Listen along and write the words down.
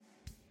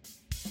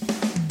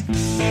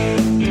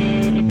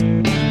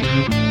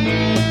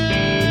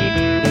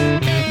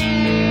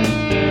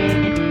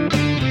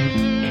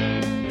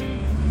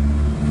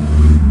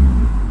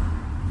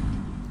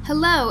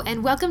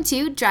Welcome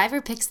to Driver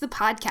Picks the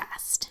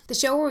Podcast, the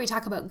show where we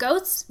talk about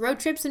ghosts, road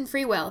trips, and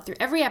free will through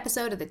every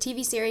episode of the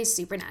TV series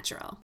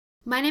Supernatural.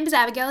 My name is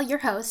Abigail, your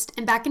host,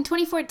 and back in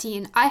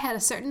 2014, I had a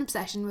certain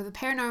obsession with a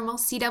paranormal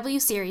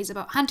CW series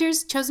about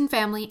hunters, chosen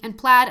family, and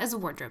plaid as a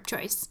wardrobe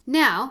choice.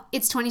 Now,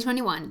 it's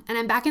 2021, and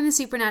I'm back in the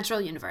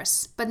Supernatural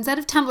universe, but instead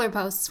of Tumblr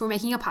posts, we're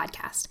making a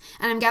podcast,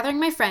 and I'm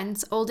gathering my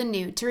friends, old and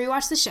new, to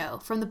rewatch the show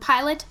from the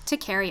pilot to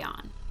Carry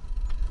On.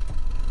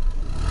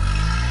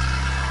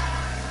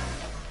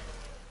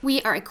 We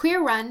are a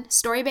queer-run,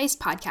 story-based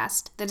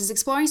podcast that is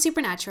exploring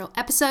Supernatural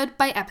episode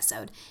by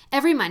episode,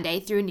 every Monday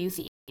through a new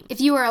theme.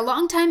 If you are a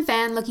longtime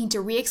fan looking to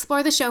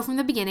re-explore the show from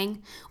the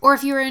beginning, or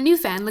if you are a new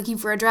fan looking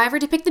for a driver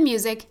to pick the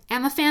music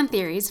and the fan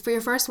theories for your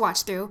first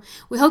watch-through,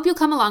 we hope you'll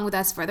come along with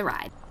us for the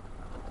ride.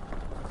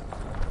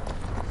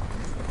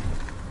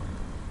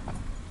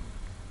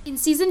 In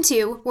Season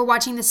 2, we're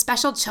watching the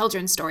special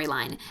children's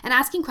storyline and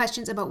asking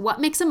questions about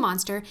what makes a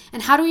monster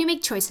and how do we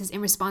make choices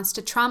in response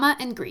to trauma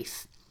and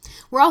grief.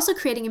 We're also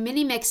creating a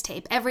mini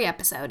mixtape every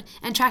episode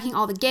and tracking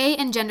all the gay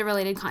and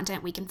gender-related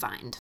content we can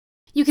find.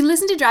 You can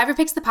listen to Driver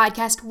Picks the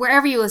Podcast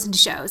wherever you listen to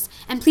shows,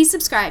 and please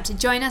subscribe to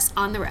join us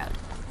on the road.